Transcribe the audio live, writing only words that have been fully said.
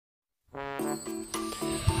I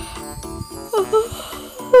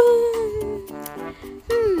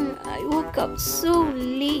woke up so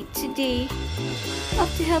late today.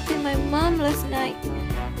 After helping my mom last night,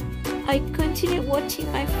 I continued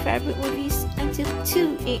watching my favorite movies until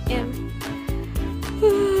 2 a.m.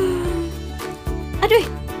 Aduh,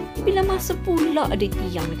 bila masa pula ada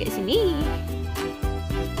tiang dekat sini?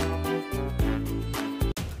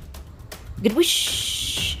 Gedwish.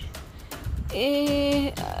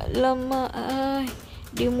 Alamak,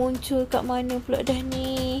 dia muncul kat mana pula dah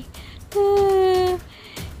ni?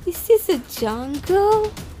 Is this a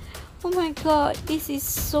jungle? Oh my god, this is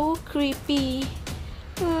so creepy.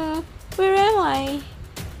 Where am I?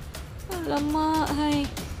 Alamak, hai.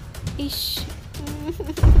 Ish.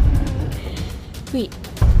 Wait,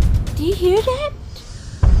 do you hear that?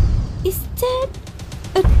 Is that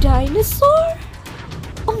a dinosaur?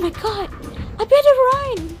 Oh my god, I better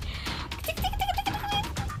run.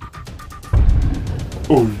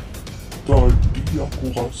 Oi, tadi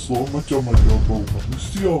aku rasa macam ada bau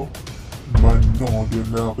manusia. Mana dia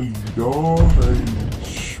lari dah?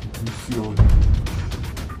 Manusia ni.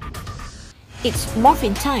 It's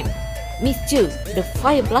morphin time. Miss Ju, the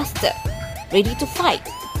fire blaster, ready to fight.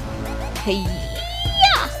 Hey,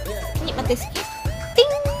 kenyap mata sikit.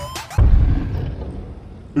 Ting.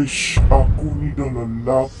 Aku ni dah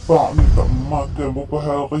lapar ni, tak makan berapa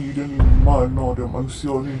hari dah ni. Mana dia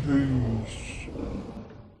manusia ni?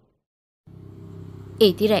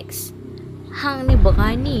 T-Rex, hang ni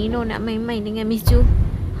berani nak main-main dengan Miss Ju.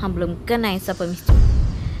 Hang belum kenal siapa Miss Ju.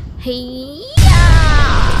 Hey, ya.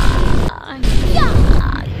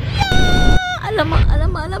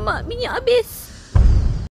 Alamak, minyak habis.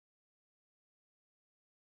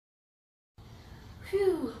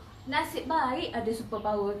 Nasib baik ada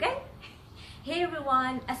superpower kan? Hey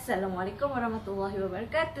everyone, Assalamualaikum warahmatullahi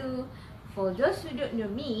wabarakatuh. For those who don't know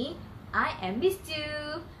me, I am Miss Ju.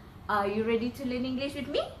 Are you ready to learn English with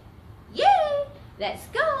me? Yay! Let's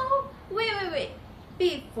go! Wait.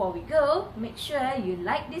 Before we go, make sure you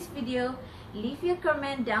like this video, leave your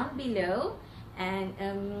comment down below, and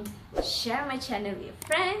share my channel with your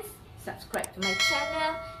friends, subscribe to my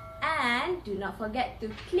channel, and do not forget to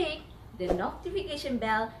click the notification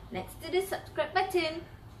bell next to the subscribe button.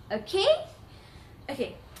 Okay?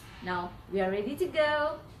 Okay, now we are ready to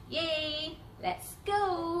go. Yay! Let's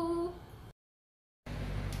go!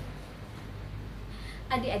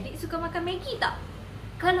 Adik-adik suka makan Maggi tak?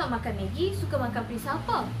 Kalau makan Maggi, suka makan perisa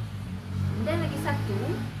apa? Dan lagi satu,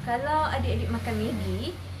 kalau adik-adik makan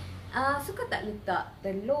Maggi, suka tak letak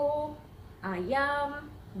telur,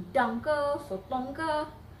 ayam, udang ke, sotong ke?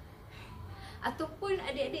 Ataupun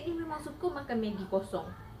adik-adik ni memang suka makan Maggi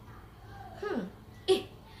kosong?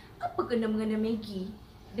 Apa kena-mengena Maggi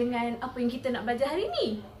dengan apa yang kita nak belajar hari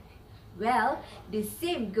ni? Well, the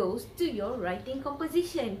same goes to your writing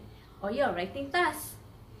composition or your writing task.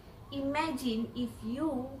 Imagine if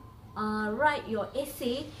you write your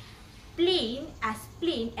essay plain as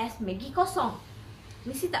Maggi kosong.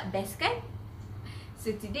 Mesti tak best kan?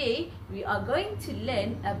 So today, we are going to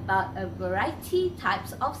learn about a variety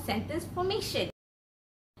types of sentence formation.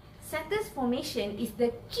 Sentence formation is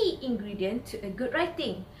the key ingredient to a good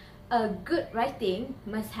writing. A good writing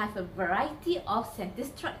must have a variety of sentence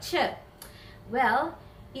structure. Well,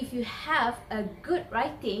 if you have a good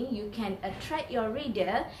writing, you can attract your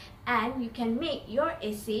reader and you can make your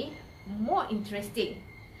essay more interesting.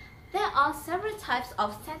 There are several types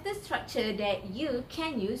of sentence structure that you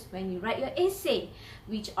can use when you write your essay,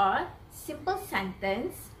 which are simple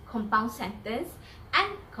sentence, compound sentence,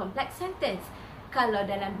 and complex sentence. Kalau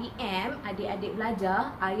dalam BM, adik-adik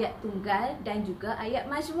belajar ayat tunggal dan juga ayat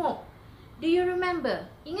majmuk. Do you remember?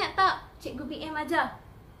 Ingat tak cikgu BM ajar?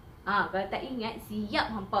 Kalau tak ingat,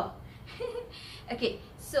 siap hampa. Okay,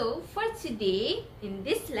 so for today, in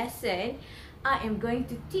this lesson, I am going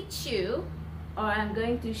to teach you, or I'm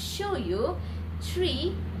going to show you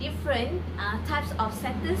 3 different types of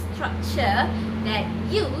sentence structure that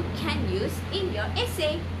you can use in your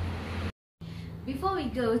essay. Before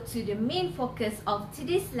we go to the main focus of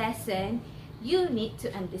today's lesson, you need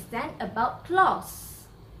to understand about clause.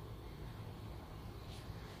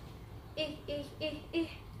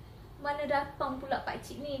 Mana datang pula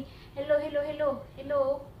pakcik ni? Hello.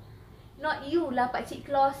 Not you lah pakcik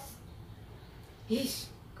clause.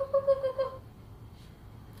 Go.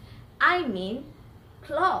 I mean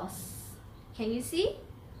clause. Can you see?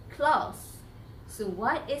 Clause. So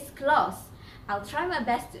what is clause? I'll try my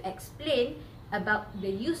best to explain about the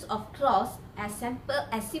use of clause as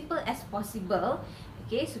simple as possible.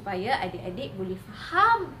 Okay, supaya adik-adik boleh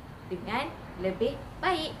faham dengan lebih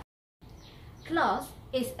baik. Clause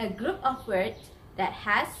is a group of words that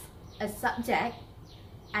has a subject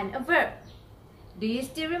and a verb. Do you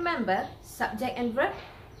still remember subject and verb?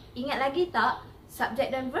 Ingat lagi tak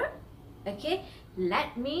subject dan verb? Okay,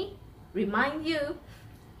 let me remind you.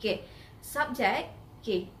 Okay, subject.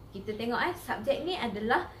 Okay, kita tengok subject ni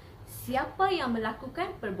adalah siapa yang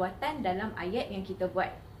melakukan perbuatan dalam ayat yang kita buat.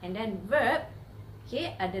 And then verb,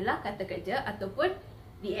 okay, adalah kata kerja ataupun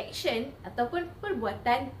the action ataupun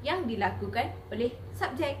perbuatan yang dilakukan oleh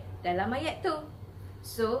subjek dalam ayat tu.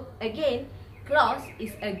 So again, clause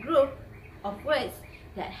is a group of words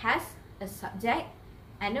that has a subject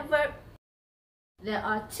and a verb. There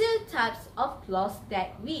are two types of clause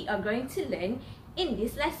that we are going to learn in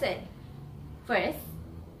this lesson. First,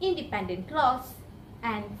 independent clause,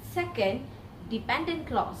 and second, dependent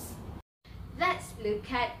clause. Let's look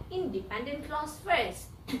at independent clause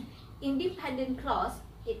first. Independent clause,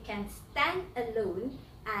 it can stand alone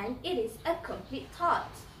and it is a complete thought.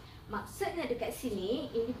 Maksudnya dekat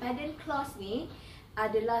sini, independent clause ni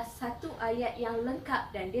adalah satu ayat yang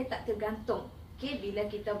lengkap dan dia tak tergantung. Okay, bila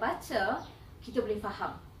kita baca, kita boleh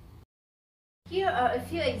faham. Here are a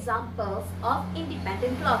few examples of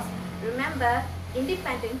independent clause. Remember,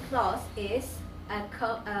 independent clause is a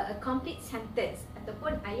complete sentence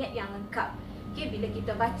ataupun ayat yang lengkap. Okay, bila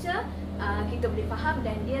kita baca, kita boleh faham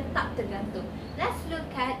dan dia tak tergantung. Let's look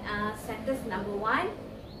at sentence number 1.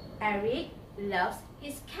 Eric loves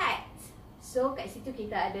his cat. So, kat situ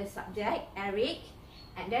kita ada subject, Eric.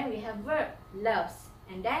 And then we have verb, loves.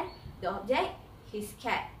 And then the object, his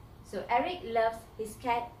cat. So, Eric loves his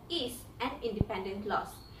cat is an independent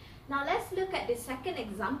clause. Now, let's look at the second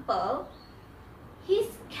example. His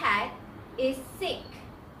cat is sick.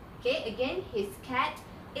 Okay, again, his cat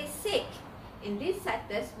is sick. In this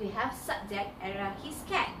sentence, we have subject era his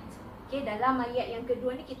cat. Okay, dalam ayat yang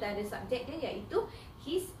kedua ni kita ada subjek dia iaitu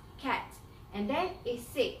his cat. And then is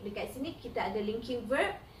sick. Dekat sini kita ada linking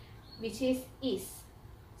verb which is.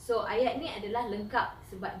 So, ayat ni adalah lengkap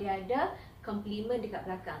sebab dia ada complement dekat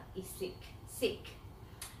belakang. Is sick. Sick.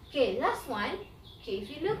 Okay, last one. Okay,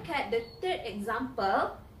 if you look at the third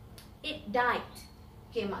example, it died.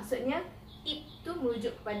 Okay, maksudnya it tu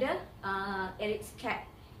merujuk kepada Eric's cat.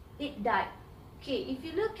 It died. Okay, if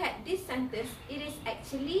you look at this sentence, it is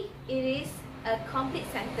a complete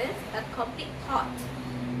sentence, a complete thought.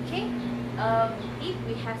 Okay, if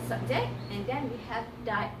we have subject and then we have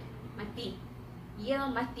died, mati. Ia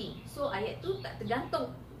mati. So ayat tu tak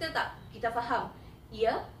tergantung. Betul tak? Kita faham.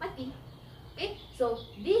 Ia mati. Okay, so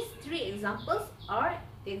these three examples are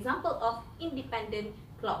the example of independent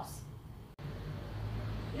clause.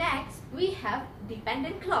 Next, we have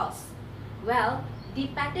dependent clause. Well,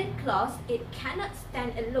 dependent clause, it cannot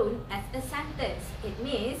stand alone as a sentence. It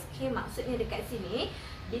means, okay, maksudnya dekat sini,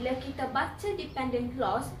 bila kita baca dependent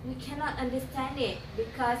clause, we cannot understand it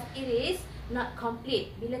because it is not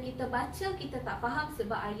complete. Bila kita baca, kita tak faham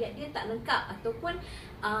sebab ayat dia tak lengkap ataupun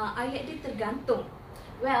ayat dia tergantung.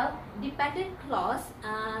 Well, dependent clause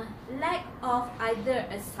lack of either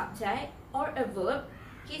a subject or a verb.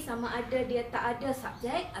 Okay, sama ada dia tak ada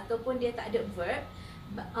subjek ataupun dia tak ada verb,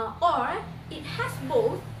 or it has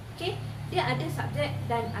both. Okay, dia ada subjek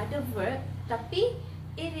dan ada verb, tapi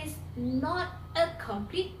it is not a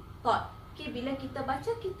complete thought. Okay, bila kita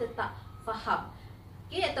baca kita tak faham.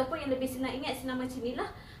 Okay, ataupun yang lebih senang ingat senang macam inilah,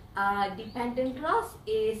 dependent clause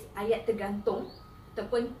is ayat tergantung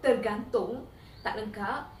ataupun tergantung, tak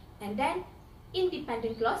lengkap. And then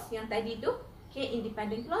independent clause yang tadi tu, okay,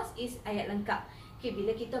 independent clause is ayat lengkap. Okay,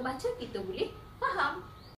 bila kita baca, kita boleh faham.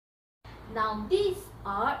 Now, these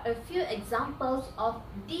are a few examples of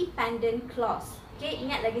dependent clause. Okay,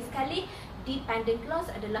 ingat lagi sekali, dependent clause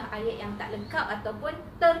adalah ayat yang tak lengkap ataupun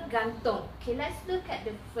tergantung. Okay, let's look at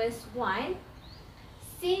the first one.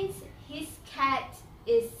 Since his cat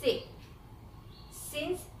is sick.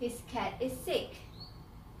 Since his cat is sick.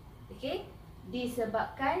 Okay,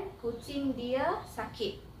 disebabkan kucing dia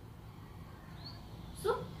sakit.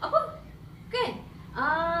 So, apa? Kan?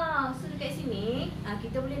 So dekat sini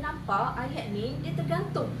kita boleh nampak ayat ni dia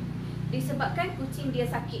tergantung. Disebabkan kucing dia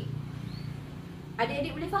sakit.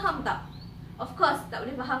 Adik-adik boleh faham tak? Of course, tak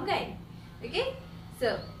boleh faham kan? Okay?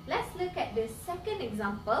 So, let's look at the second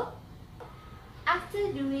example. After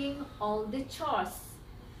doing all the chores.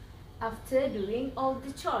 After doing all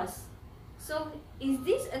the chores. So, is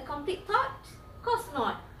this a complete thought? Of course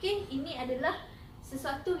not. Okay, ini adalah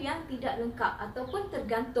sesuatu yang tidak lengkap ataupun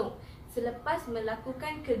tergantung selepas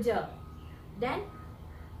melakukan kerja. Then,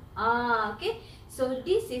 okay, so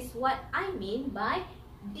this is what I mean by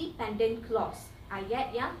dependent clause.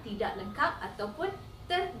 Ayat yang tidak lengkap ataupun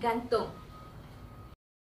tergantung.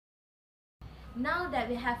 Now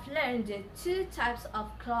that we have learned the two types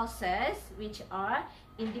of clauses, which are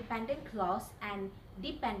independent clause and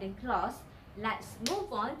dependent clause, let's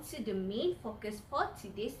move on to the main focus for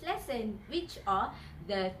today's lesson, which are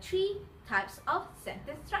the 3 types of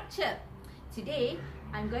sentence structure. Today,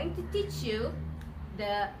 I'm going to teach you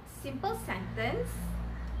the simple sentence,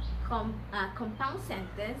 compound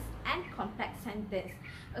sentence and complex sentence.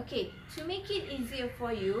 Okay, to make it easier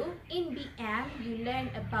for you, in BM you learn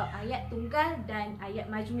about ayat tunggal dan ayat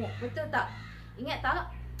majmuk, betul tak? Ingat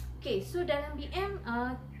tak? Okay, so dalam BM,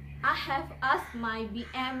 I have asked my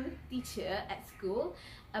BM teacher at school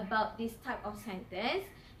about this type of sentence,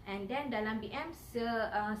 and then dalam BM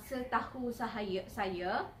setahu saya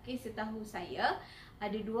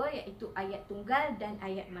ada 2, iaitu ayat tunggal dan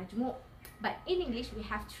ayat majmuk. But in English we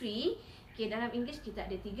have 3. Okay, dalam English kita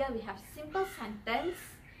ada 3. We have simple sentence,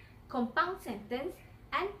 compound sentence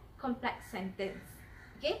and complex sentence.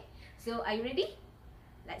 Okay, so are you ready?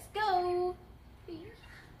 Let's go.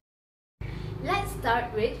 Let's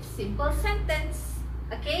start with simple sentence.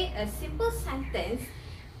 Okay, a simple sentence,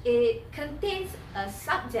 it contains a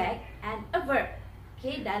subject and a verb.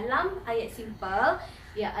 Okay, dalam ayat simple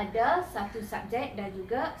ia ada satu subjek dan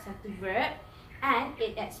juga satu verb, and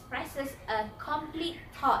it expresses a complete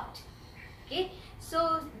thought. Okay,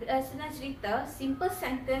 so senang cerita, simple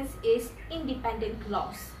sentence is independent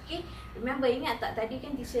clause. Okay, remember, ingat tak tadi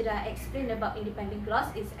kan teacher dah explain about independent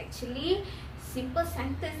clause? Is actually simple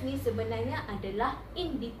sentence ni sebenarnya adalah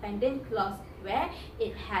independent clause where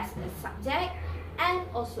it has a subject and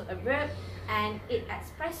also a verb and it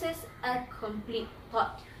expresses a complete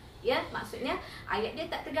thought. Ya, maksudnya ayat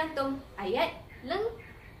dia tak tergantung, ayat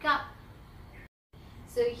lengkap.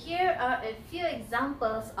 So here are a few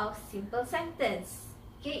examples of simple sentence.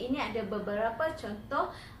 Okay, ini ada beberapa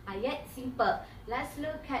contoh ayat simple. Let's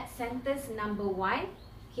look at sentence number 1.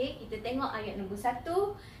 Okay, kita tengok ayat nombor 1.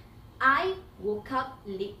 I woke up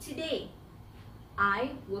late today.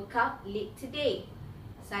 I woke up late today.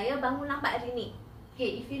 Saya bangun lambat hari ni.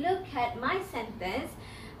 Okay, if you look at my sentence,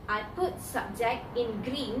 I put subject in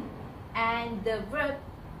green and the verb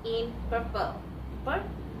in purple.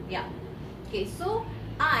 Yeah. Okay, so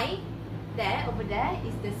I, over there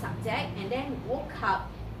is the subject, and then woke up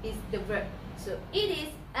is the verb. So it is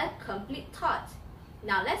a complete thought.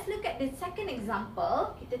 Now let's look at the second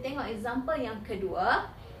example. Kita tengok example yang kedua.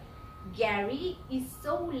 Gary is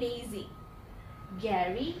so lazy.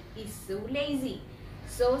 Gary is so lazy.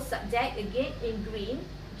 So subject again in green,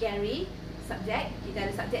 Gary, subject, kita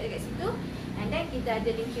ada subject dekat situ, and then kita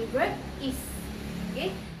ada linking verb is. Okay,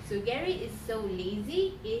 so Gary is so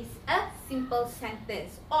lazy is a simple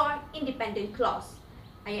sentence or independent clause.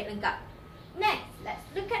 Ayat lengkap. Next, let's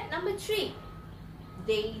look at number 3.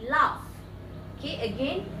 They laugh. Okay,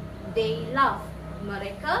 again, they laugh.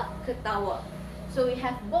 Mereka ketawa. So we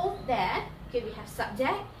have both there. Okay, we have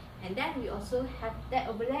subject, and then we also have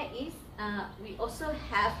that over there is we also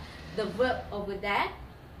have the verb over there.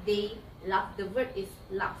 They laugh. The verb is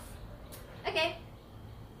laugh. Okay.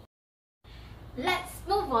 Let's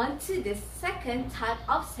move on to the second type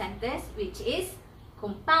of sentence, which is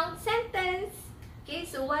compound sentence. Okay,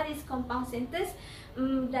 so what is compound sentence?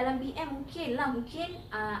 Dalam BM mungkin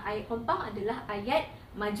ayat compound adalah ayat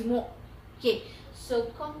majmuk. Okay, so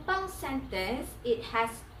compound sentence, it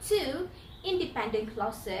has 2 independent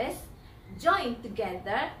clauses joined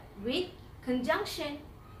together with conjunction.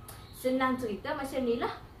 Senang cerita macam ni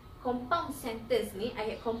lah. Compound sentence ni,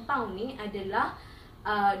 ayat compound ni adalah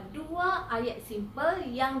 2 ayat simple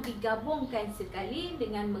yang digabungkan sekali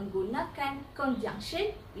dengan menggunakan conjunction,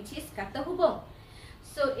 which is kata hubung.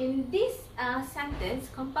 So in this sentence,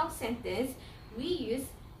 compound sentence, we use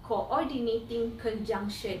coordinating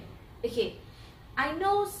conjunction. Okay, I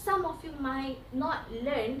know some of you might not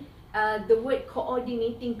learn the word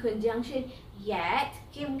coordinating conjunction yet.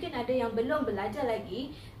 Okay, mungkin ada yang belum belajar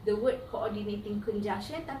lagi the word coordinating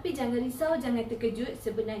conjunction, tapi jangan risau, jangan terkejut,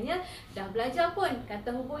 sebenarnya dah belajar pun kata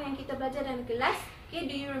hubung yang kita belajar dalam kelas. Okay,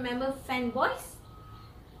 do you remember fanboys?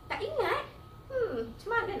 Tak ingat? Macam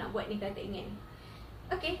mana nak buat ni kalau tak ingat?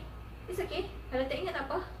 Okay, it's okay. Kalau tak ingat tak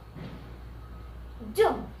apa.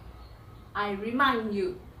 Jom, I remind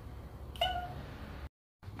you.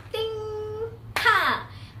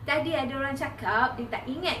 Tadi ada orang cakap dia tak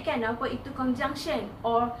ingat kan apa itu conjunction,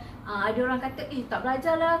 or ada orang kata tak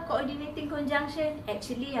belajar lah coordinating conjunction.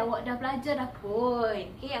 Actually awak dah belajar dah pun.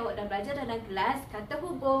 Okay, awak dah belajar dalam kelas kata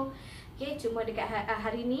hubung. Okay, cuma dekat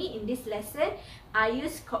hari ni in this lesson I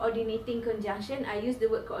use coordinating conjunction. I use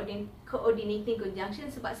the word coordinating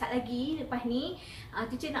conjunction sebab sat lagi lepas ni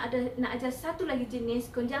teacher nak ajar satu lagi jenis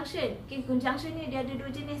conjunction. Okay, conjunction ni dia ada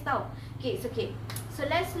 2 jenis tau. Okay, it's okay. So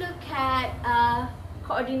let's look at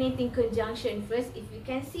coordinating conjunction first. If you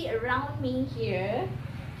can see around me here,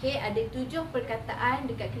 okay, ada 7 perkataan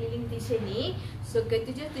dekat keliling teacher ni. So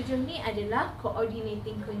ke-7 ni adalah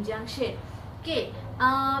coordinating conjunction. Okay,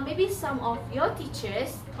 maybe some of your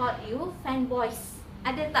teachers taught you fanboys.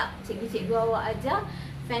 Ada tak cikgu-cikgu awak ajar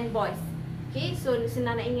fanboys? Okay, so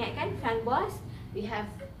senang nak ingat kan fanboys? We have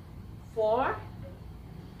for,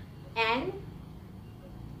 and,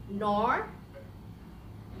 nor,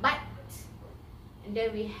 but, and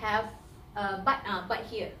then we have but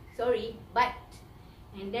here. Sorry, but.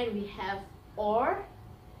 And then we have or,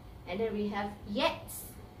 and then we have yet,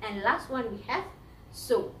 and last one we have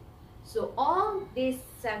so. So all these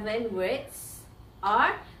 7 words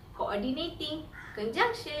are coordinating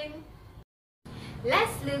conjunction.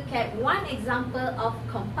 Let's look at one example of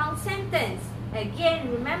compound sentence.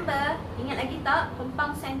 Again, remember, ingat lagi tak?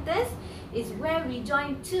 Compound sentence is where we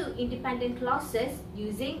join 2 independent clauses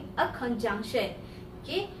using a conjunction.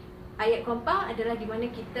 Okay, ayat compound adalah di mana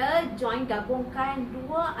kita gabungkan 2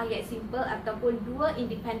 ayat simple ataupun 2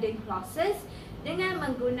 independent clauses dengan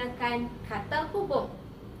menggunakan kata hubung.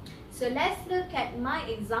 So let's look at my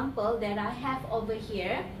example that I have over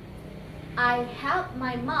here. I helped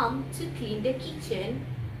my mom to clean the kitchen,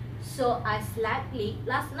 so I slept late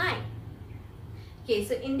last night. Okay,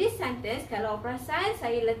 so in this sentence, kalau perasan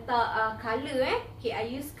saya letak colour okay, I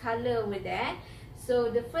use colour over there. So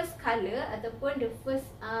the first colour ataupun the first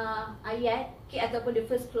ayat, okay, ataupun the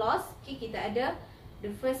first clause, okay, kita ada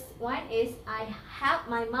the first one is I help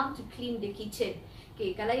my mom to clean the kitchen.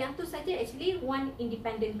 Okay, kalau yang tu saja actually one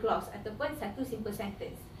independent clause ataupun satu simple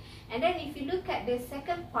sentence. And then if you look at the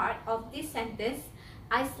second part of this sentence,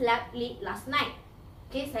 I slept late last night.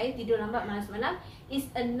 Okay, saya tidur lambat malam semalam is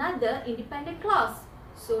another independent clause.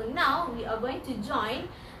 So now we are going to join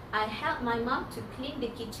I helped my mom to clean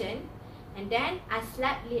the kitchen. And then I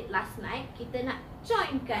slept late last night. Kita nak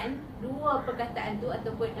joinkan 2 perkataan tu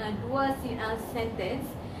ataupun 2 sentence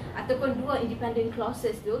ataupun 2 independent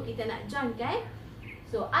clauses tu kita nak joinkan.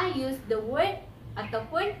 So I use the word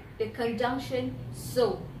ataupun the conjunction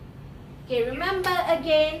so. Okay, remember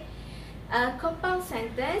again, a compound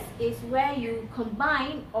sentence is where you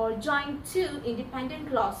combine or join 2 independent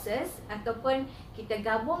clauses ataupun kita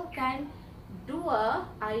gabungkan 2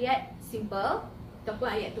 ayat simple ataupun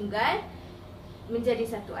ayat tunggal menjadi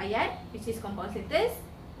satu ayat, which is compound sentence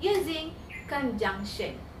using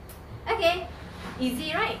conjunction. Okay,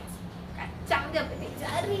 easy right? Kacang je, petik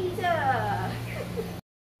jari je.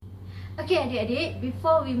 Okay adik-adik,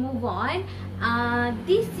 before we move on,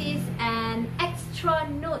 this is an extra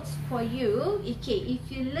notes for you. Okay,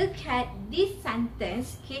 if you look at this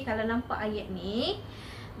sentence, okay, kalau nampak ayat ni,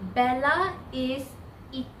 Bella is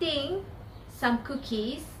eating some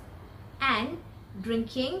cookies and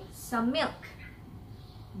drinking some milk.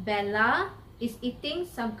 Bella is eating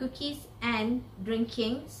some cookies and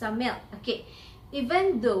drinking some milk. Okay,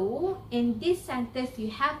 even though in this sentence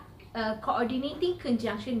you have a coordinating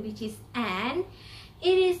conjunction which is and,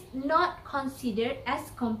 it is not considered as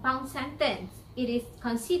compound sentence. It is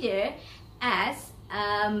considered as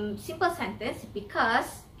simple sentence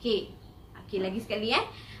because okay, lagi sekali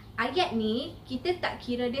ayat ni kita tak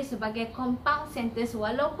kira dia sebagai compound sentence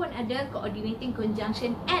walaupun ada coordinating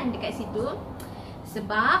conjunction and dekat situ.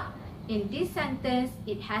 Sebab in this sentence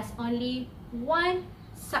it has only one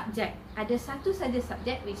subject. Ada satu saja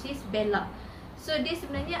subject which is Bella. So dia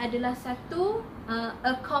sebenarnya adalah satu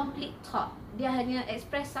a complete thought. Dia hanya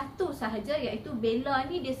express satu sahaja iaitu Bella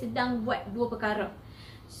ni dia sedang buat 2 perkara.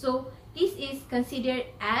 So this is considered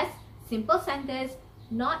as simple sentence,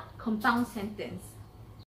 not compound sentence.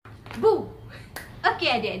 Boom!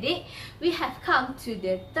 Okay adik-adik, we have come to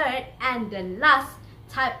the third and the last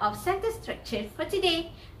type of sentence structure for today,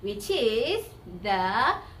 which is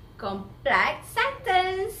the complex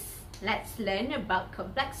sentence. Let's learn about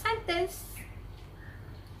complex sentence.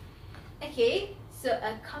 Okay, so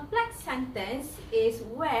a complex sentence is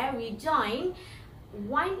where we join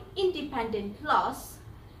one independent clause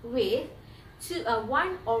with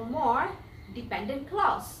one or more dependent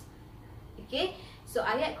clause. Okay, so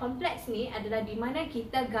ayat kompleks ni adalah di mana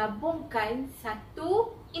kita gabungkan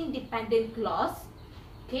satu independent clause,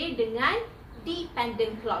 okay, dengan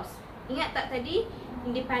dependent clause. Ingat tak tadi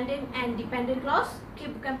independent and dependent clause?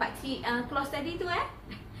 Okay, bukan pakcik clause tadi tu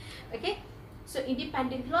Okay, so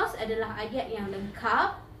independent clause adalah ayat yang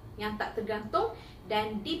lengkap, yang tak tergantung,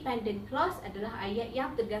 dan dependent clause adalah ayat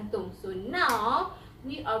yang tergantung. So now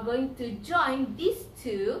we are going to join these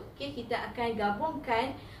two. Okay, kita akan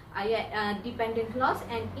gabungkan ayat dependent clause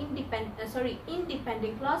and independent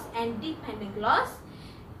clause and dependent clause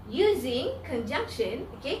using conjunction.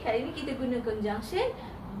 Okay, kali ini kita guna conjunction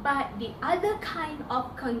but the other kind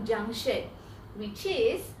of conjunction, which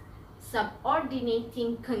is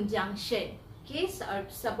subordinating conjunction. Okay, so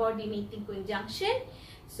subordinating conjunction.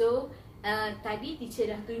 So tadi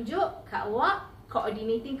teacher dah tunjuk kat awak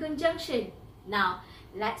coordinating conjunction. Now,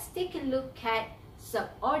 let's take a look at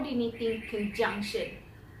subordinating conjunction.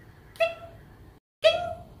 Ting! Ting!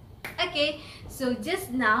 Okay, so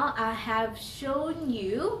just now I have shown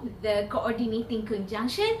you the coordinating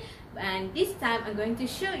conjunction, and this time I'm going to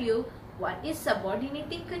show you what is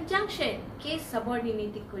subordinating conjunction. Okay,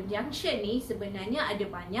 subordinating conjunction ni sebenarnya ada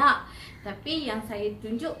banyak, tapi yang saya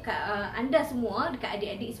tunjuk kat anda semua, dekat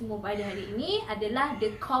adik-adik semua pada hari ini adalah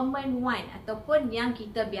the common one ataupun yang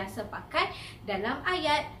kita biasa pakai dalam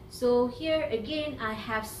ayat. So here again I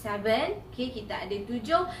have 7. Okay, kita ada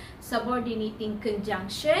 7 subordinating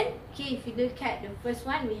conjunction. Okay, if you look at the first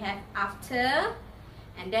one, we have after,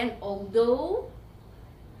 and then although,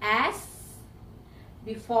 as,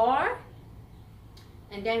 before,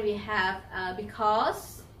 and then we have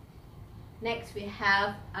because. Next we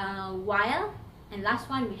have while, and last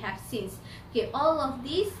one we have since. Okay, all of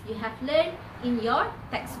these you have learned in your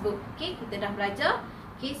textbook. Okay, kita dah belajar.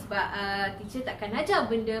 Okay, sebab teacher takkan ajar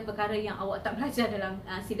benda perkara yang awak tak belajar dalam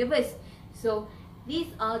syllabus. So these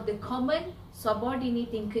are the common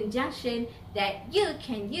subordinating conjunction that you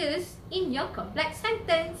can use in your complex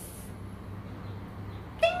sentence.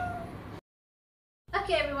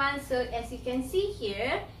 Okay everyone, so as you can see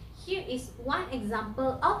here, here is one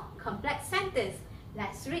example of complex sentence.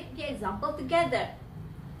 Let's read the example together.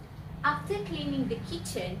 After cleaning the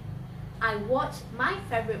kitchen, I watched my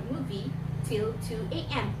favorite movie till 2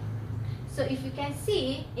 AM. So if you can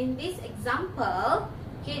see in this example,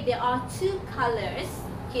 okay, there are two colors.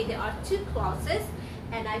 Okay, there are two clauses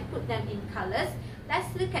and I put them in colors. Let's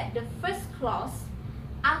look at the first clause.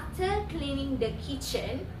 After cleaning the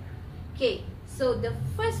kitchen. Okay, so the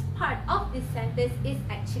first part of this sentence is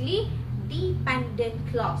actually dependent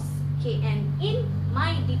clause. Okay, and in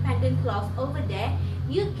my dependent clause over there,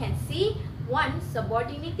 you can see one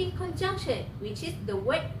subordinating conjunction, which is the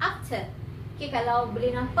word after. Okay, kalau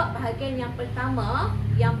boleh nampak bahagian yang pertama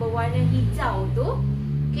yang berwarna hijau tu,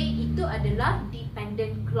 okay, itu adalah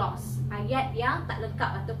dependent clause. Ayat yang tak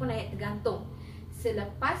lengkap ataupun ayat tergantung.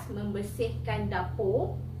 Selepas membersihkan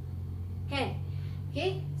dapur, kan?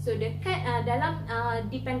 Okay, so dekat dalam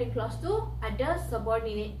dependent clause tu ada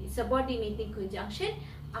subordinating conjunction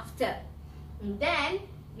after. And then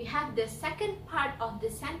we have the second part of the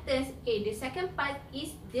sentence. Okay, the second part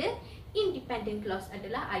is the independent clause,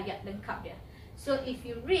 adalah ayat lengkap dia. So if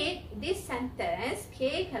you read this sentence,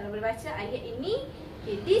 okay, kalau boleh baca ayat ini,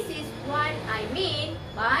 okay, this is what I mean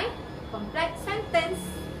by complex sentence.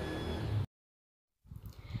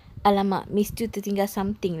 Alamak, Miss tu tertinggal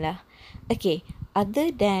something lah. Okay,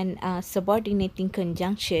 other than subordinating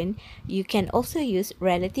conjunction, you can also use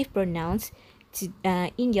relative pronouns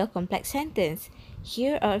in your complex sentence.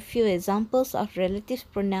 Here are a few examples of relative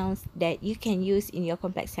pronouns that you can use in your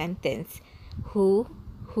complex sentence. Who,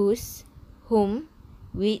 whose, whom,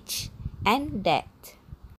 which, and that.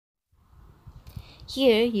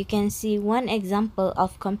 Here you can see one example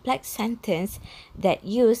of complex sentence that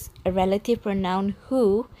use a relative pronoun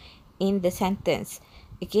who in the sentence.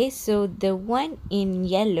 Okay, so the one in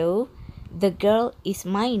yellow, the girl is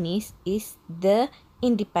my niece, is the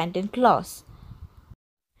independent clause,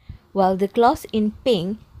 while the clause in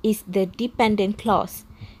pink is the dependent clause.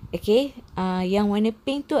 Okay, yang warna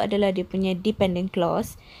pink tu adalah dia punya dependent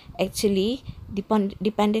clause. Actually,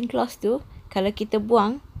 dependent clause tu kalau kita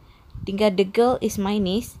buang, tinggal the girl is my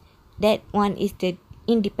niece, that one is the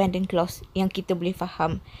independent clause yang kita boleh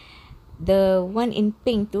faham. The one in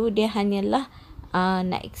pink tu dia hanyalah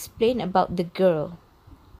nak explain about the girl.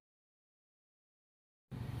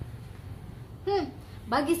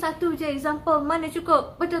 Bagi satu je example, mana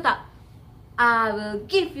cukup? Betul tak? I will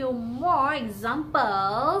give you more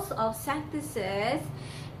examples of sentences,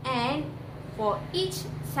 and for each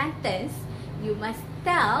sentence you must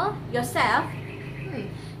tell yourself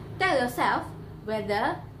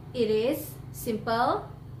whether it is simple,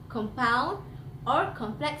 compound, or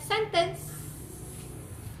complex sentence.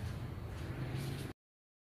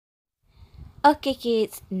 Okay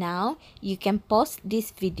kids, now you can pause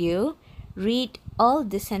this video, read all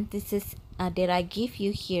the sentences that I give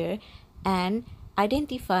you here, and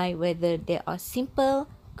identify whether they are simple,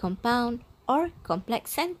 compound, or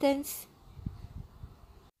complex sentence.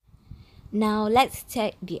 Now let's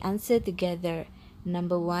check the answer together.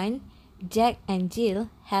 Number 1, Jack and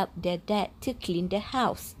Jill helped their dad to clean the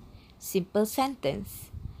house. Simple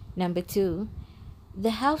sentence. Number 2,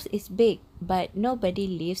 the house is big but nobody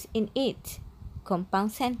lives in it.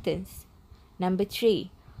 Compound sentence. Number 3,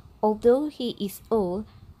 although he is old,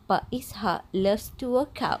 but Ishaq loves to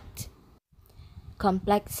work out.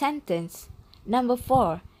 Complex sentence. Number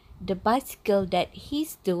 4. The bicycle that he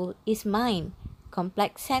stole is mine.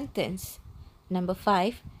 Complex sentence. Number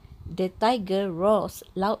 5. The tiger roars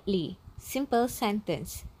loudly. Simple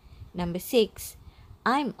sentence. Number 6.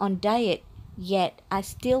 I'm on diet, yet I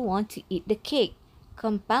still want to eat the cake.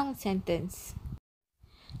 Compound sentence.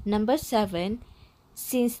 Number 7.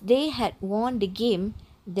 Since they had won the game,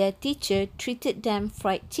 their teacher treated them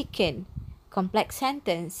fried chicken. Complex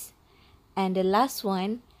sentence. And the last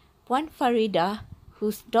one, Puan Farida,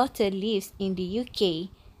 whose daughter lives in the UK,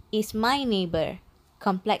 is my neighbor.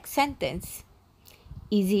 Complex sentence.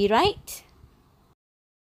 Easy, right?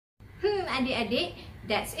 Adik-adik,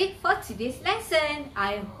 that's it for today's lesson.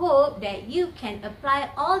 I hope that you can apply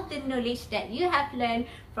all the knowledge that you have learned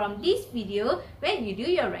from this video when you do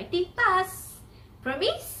your writing task.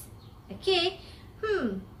 Promise? Okay.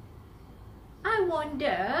 I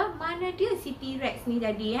wonder mana dia si T-Rex ni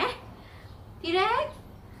tadi T-Rex?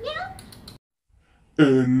 Meow.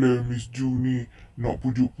 Miss Juni, nak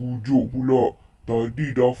pujuk-pujuk pula.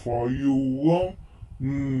 Tadi dah fire orang.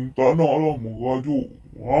 Tak naklah merajuk.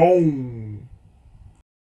 Wow.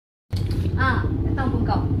 Datang pun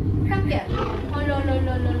kau. Come here. Lo,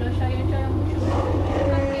 sayang musuh.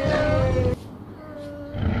 Come here.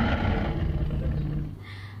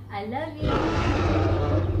 I love you.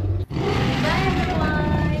 Bye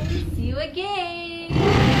everyone. See you again.